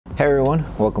Hey everyone,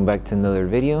 welcome back to another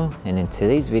video, and in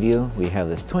today's video we have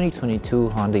this 2022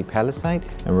 Hyundai Palisade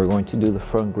and we're going to do the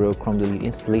front grille chrome delete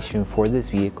installation for this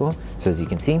vehicle. So as you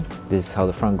can see, this is how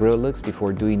the front grille looks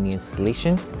before doing the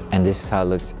installation, and this is how it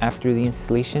looks after the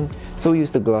installation. So we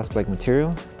use the gloss black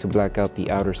material to black out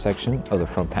the outer section of the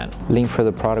front panel. Link for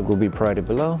the product will be provided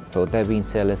below, but with that being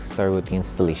said, let's start with the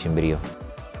installation video.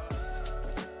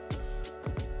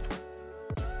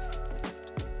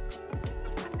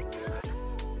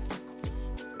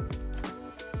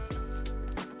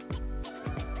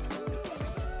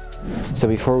 So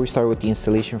before we start with the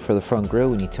installation for the front grille,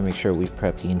 we need to make sure we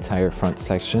prep the entire front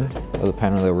section of the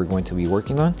panel that we're going to be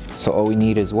working on. So all we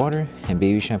need is water and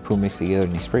baby shampoo mixed together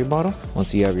in a spray bottle.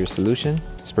 Once you have your solution,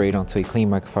 spray it onto a clean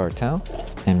microfiber towel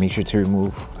and make sure to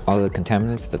remove all the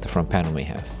contaminants that the front panel may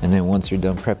have. And then once you're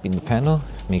done prepping the panel,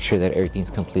 make sure that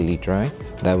everything's completely dry.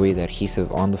 That way the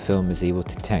adhesive on the film is able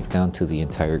to tack down to the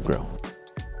entire grille.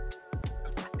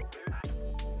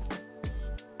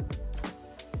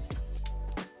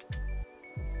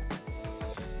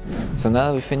 So now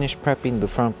that we finished prepping the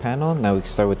front panel, now we can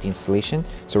start with the installation.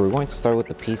 So we're going to start with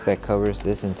the piece that covers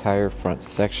this entire front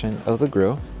section of the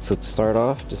grille. So to start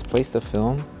off, just place the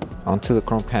film onto the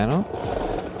chrome panel.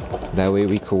 That way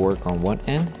we could work on one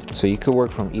end. So you could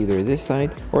work from either this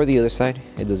side or the other side,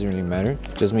 it doesn't really matter.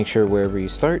 Just make sure wherever you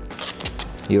start,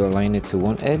 you align it to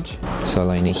one edge. So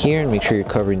align it here and make sure you're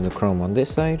covering the chrome on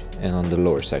this side and on the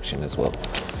lower section as well.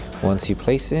 Once you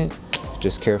place it,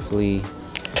 just carefully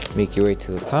make your way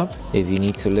to the top. If you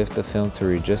need to lift the film to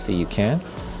readjust it, you can.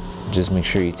 Just make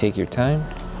sure you take your time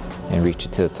and reach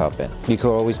it to the top end. You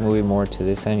could always move it more to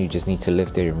this end, you just need to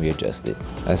lift it and readjust it.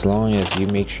 As long as you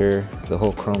make sure the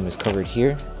whole chrome is covered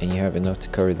here and you have enough to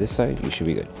cover this side, you should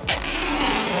be good.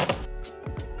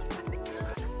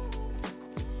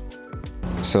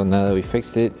 So now that we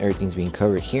fixed it, everything's being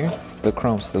covered here. The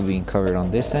chrome's still being covered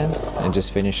on this end, and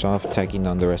just finish off tacking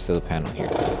down the rest of the panel here.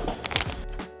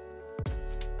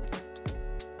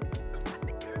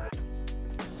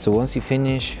 So once you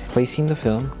finish placing the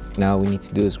film, now all we need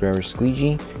to do is grab our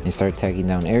squeegee and start tacking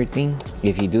down everything.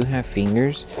 If you do have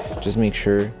fingers, just make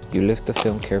sure you lift the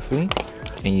film carefully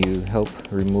and you help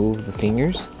remove the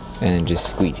fingers and just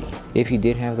squeegee. If you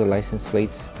did have the license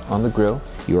plates on the grille,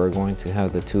 you are going to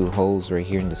have the two holes right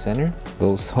here in the center.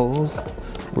 Those holes,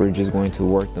 we're just going to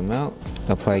work them out,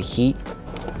 apply heat,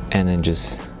 and then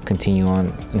just continue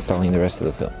on installing the rest of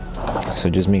the film. So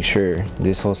just make sure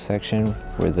this whole section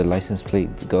where the license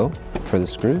plates go for the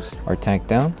screws are tacked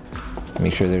down.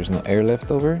 Make sure there's no air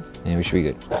left over and we should be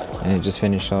good. And just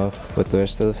finish off with the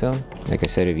rest of the film. Like I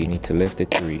said, if you need to lift it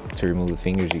to remove the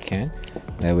fingers, you can.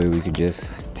 That way we could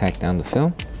just tack down the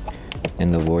film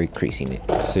and avoid creasing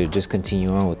it. So just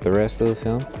continue on with the rest of the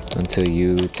film until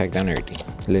you tack down everything.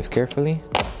 Lift carefully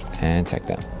and tack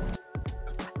down.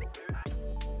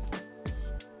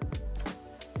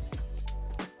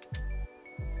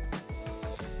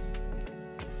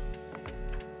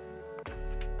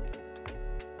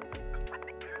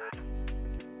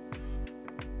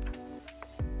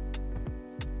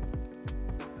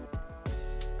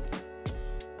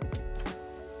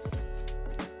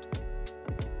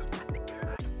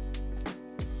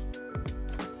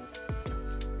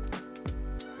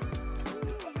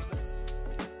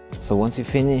 So once you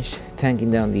finish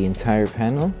tanking down the entire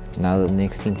panel, now the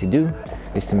next thing to do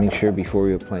is to make sure before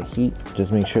we apply heat,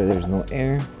 just make sure there's no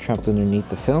air trapped underneath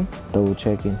the film. Double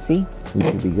check and see, we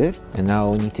should be good. And now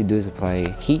all we need to do is apply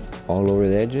heat all over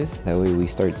the edges. That way we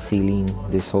start sealing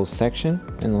this whole section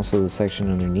and also the section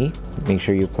underneath. Make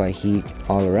sure you apply heat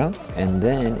all around. And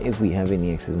then if we have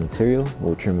any excess material,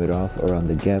 we'll trim it off around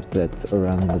the gap that's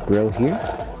around the grille here.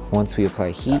 Once we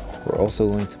apply heat, we're also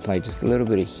going to apply just a little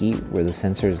bit of heat where the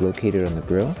sensor is located on the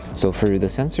grille. So for the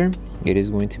sensor, it is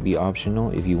going to be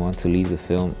optional if you want to leave the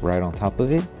film right on top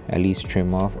of it. At least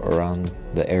trim off around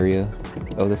the area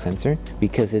of the sensor.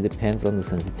 Because it depends on the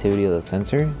sensitivity of the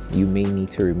sensor, you may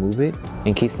need to remove it.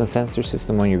 In case the sensor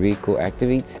system on your vehicle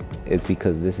activates, it's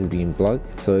because this is being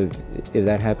blocked. So if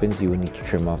that happens, you will need to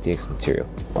trim off the excess material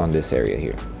on this area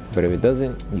here. But if it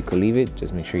doesn't, you could leave it.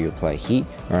 Just make sure you apply heat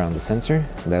around the sensor.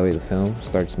 That way the film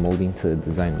starts molding to the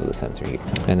design of the sensor here.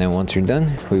 And then once you're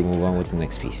done, we move on with the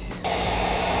next piece.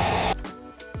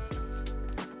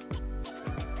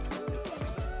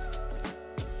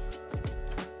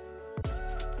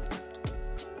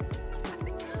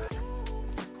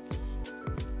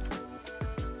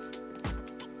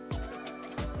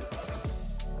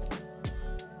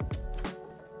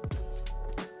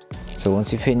 So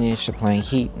once you finish applying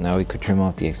heat, now we could trim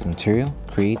off the excess material,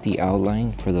 create the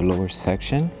outline for the lower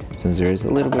section. Since there is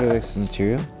a little bit of excess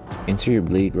material, insert your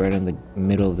blade right in the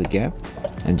middle of the gap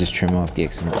and just trim off the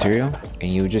excess material.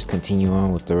 And you would just continue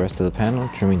on with the rest of the panel,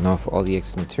 trimming off all the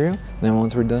excess material. Then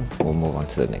once we're done, we'll move on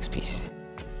to the next piece.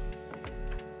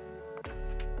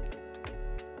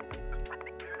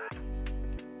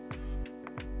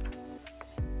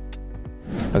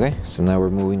 Okay, so now we're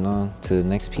moving on to the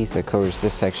next piece that covers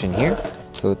this section here.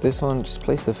 So with this one, just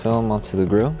place the film onto the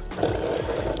grill.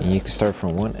 And you can start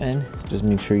from one end. Just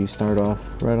make sure you start off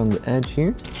right on the edge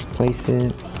here. Place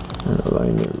it and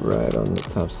align it right on the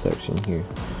top section here.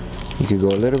 You could go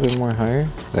a little bit more higher.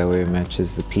 That way it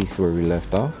matches the piece where we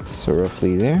left off. So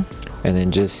roughly there. And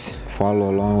then just follow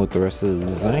along with the rest of the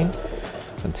design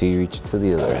until you reach to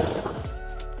the other end.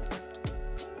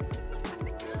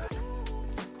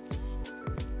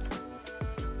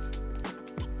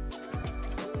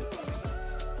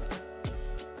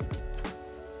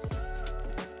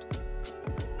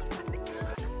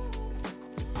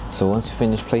 So once you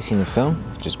finish placing the film,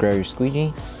 just grab your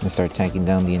squeegee and start tacking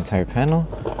down the entire panel.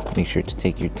 Make sure to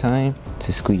take your time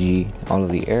to squeegee all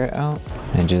of the air out,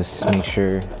 and just make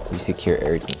sure you secure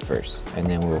everything first. And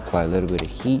then we'll apply a little bit of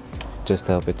heat just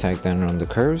to help it tack down around the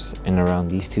curves and around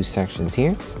these two sections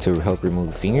here to help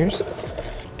remove the fingers.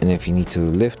 And if you need to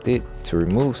lift it to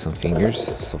remove some fingers,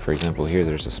 so for example here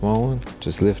there's a small one,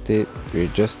 just lift it,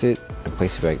 readjust it, and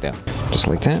place it back down. Just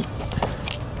like that.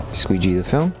 Squeegee the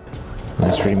film. And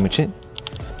that's pretty much it.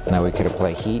 Now we could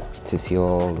apply heat to seal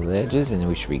all the edges and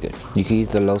we should be good. You can use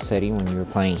the low setting when you're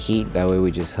applying heat. That way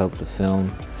we just help the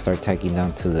film start tacking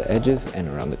down to the edges and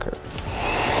around the curve.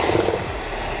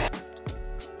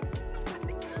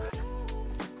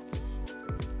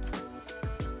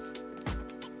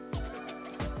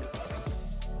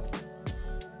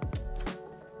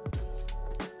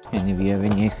 And if you have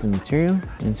any excess material,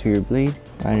 into your blade,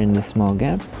 right in this small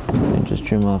gap, and just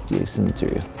trim off the excess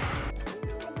material.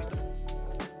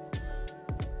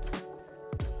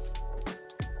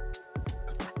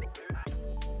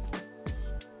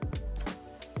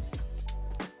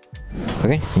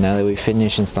 Okay, now that we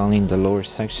finished installing the lower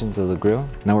sections of the grill,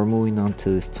 now we're moving on to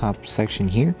this top section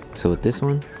here. So with this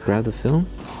one, grab the film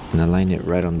and align it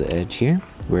right on the edge here.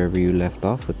 Wherever you left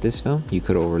off with this film, you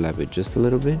could overlap it just a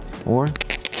little bit, or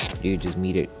you just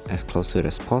meet it as close to it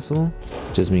as possible.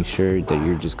 Just make sure that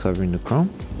you're just covering the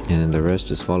chrome, and then the rest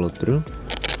just follow through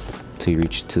till you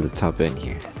reach to the top end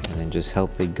here. And then just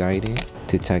help it guide it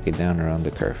to tack it down around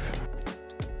the curve.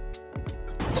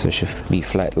 So it should be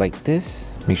flat like this.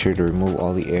 Make sure to remove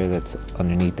all the air that's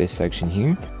underneath this section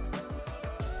here.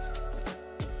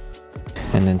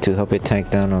 And then to help it tack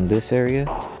down on this area,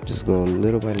 just go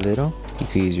little by little. You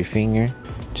could use your finger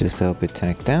just to help it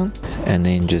tack down, and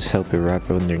then just help it wrap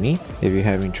underneath. If you're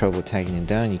having trouble tacking it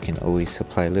down, you can always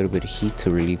apply a little bit of heat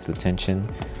to relieve the tension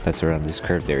that's around this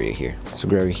curved area here. So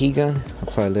grab your heat gun,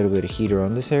 apply a little bit of heat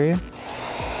around this area.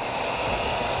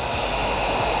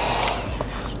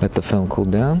 Let the film cool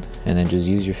down, and then just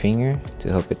use your finger to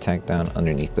help it tack down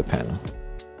underneath the panel.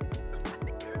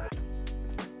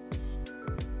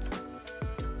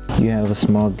 You have a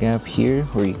small gap here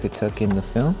where you could tuck in the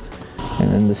film.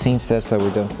 And then the same steps that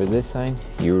were done for this side,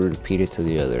 you will repeat it to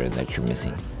the other end that you're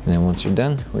missing. And then once you're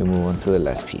done, we move on to the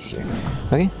last piece here.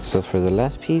 Okay, so for the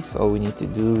last piece, all we need to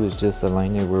do is just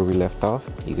align it where we left off.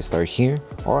 You can start here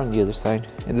or on the other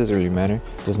side. It doesn't really matter.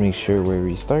 Just make sure wherever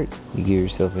you start, you give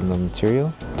yourself enough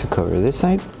material to cover this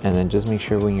side. And then just make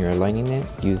sure when you're aligning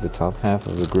it, use the top half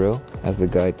of the grill as the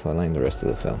guide to align the rest of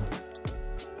the film.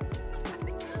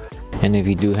 And if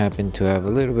you do happen to have a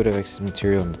little bit of excess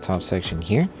material in the top section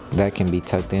here, that can be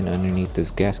tucked in underneath this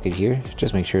gasket here.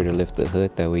 Just make sure to lift the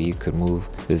hood, that way you could move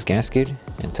this gasket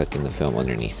and tuck in the film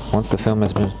underneath. Once the film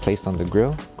has been placed on the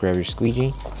grill, grab your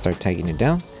squeegee, start tightening it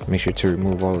down. Make sure to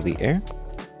remove all of the air.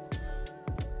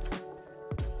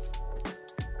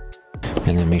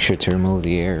 And then make sure to remove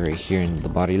the air right here in the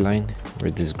body line where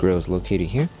this grill is located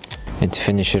here. And to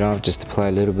finish it off, just apply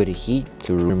a little bit of heat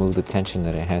to remove the tension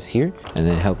that it has here, and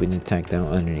then helping it tack down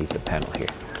underneath the panel here.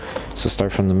 So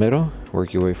start from the middle,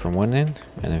 work your way from one end,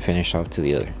 and then finish off to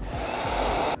the other.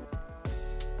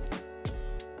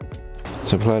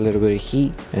 So apply a little bit of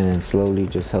heat, and then slowly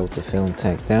just help the film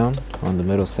tack down on the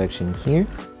middle section here.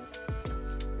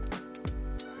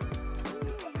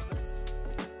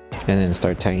 And then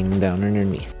start tightening down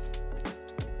underneath.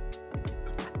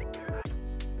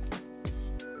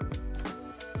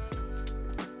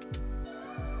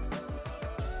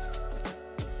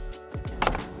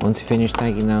 Once you finish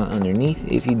tightening down underneath,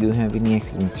 if you do have any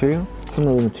excess material, some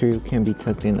of the material can be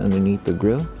tucked in underneath the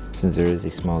grill since there is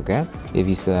a small gap. If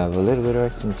you still have a little bit of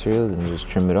excess material, then just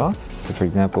trim it off. So for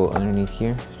example, underneath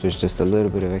here, there's just a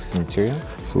little bit of excess material.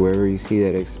 So wherever you see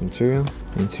that excess material,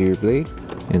 into your blade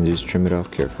and just trim it off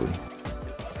carefully.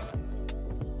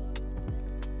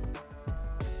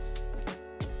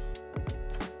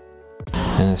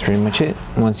 And that's pretty much it.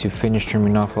 Once you've finished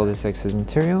trimming off all this excess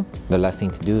material, the last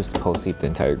thing to do is to pulse heat the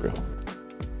entire grill.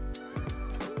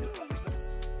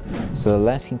 So the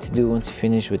last thing to do once you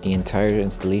finish with the entire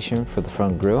installation for the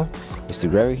front grille is to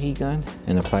grab your heat gun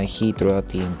and apply heat throughout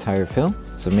the entire film.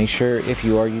 So make sure if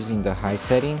you are using the high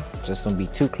setting, just don't be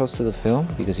too close to the film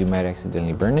because you might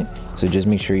accidentally burn it. So just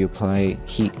make sure you apply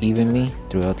heat evenly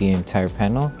throughout the entire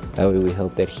panel. That way we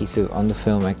help the adhesive on the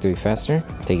film activate faster.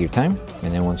 Take your time,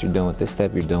 and then once you're done with this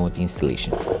step, you're done with the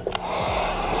installation.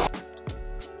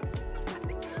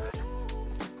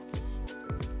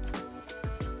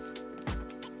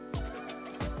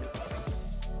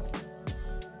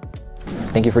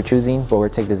 Thank you for choosing Bogar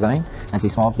Tech Design. As a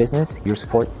small business, your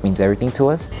support means everything to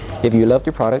us. If you loved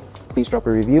your product, please drop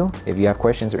a review. If you have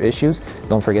questions or issues,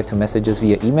 don't forget to message us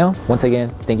via email. Once again,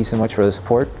 thank you so much for the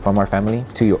support from our family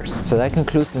to yours. So that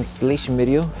concludes the installation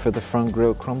video for the front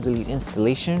grille chrome delete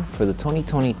installation for the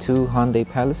 2022 Hyundai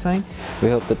Palisade. We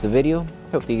hope that the video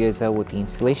helped you guys out with the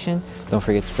installation. Don't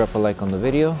forget to drop a like on the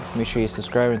video. Make sure you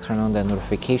subscribe and turn on that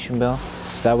notification bell.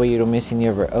 That way you don't miss any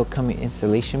of our upcoming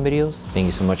installation videos. Thank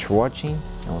you so much for watching,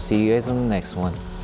 and we'll see you guys on the next one.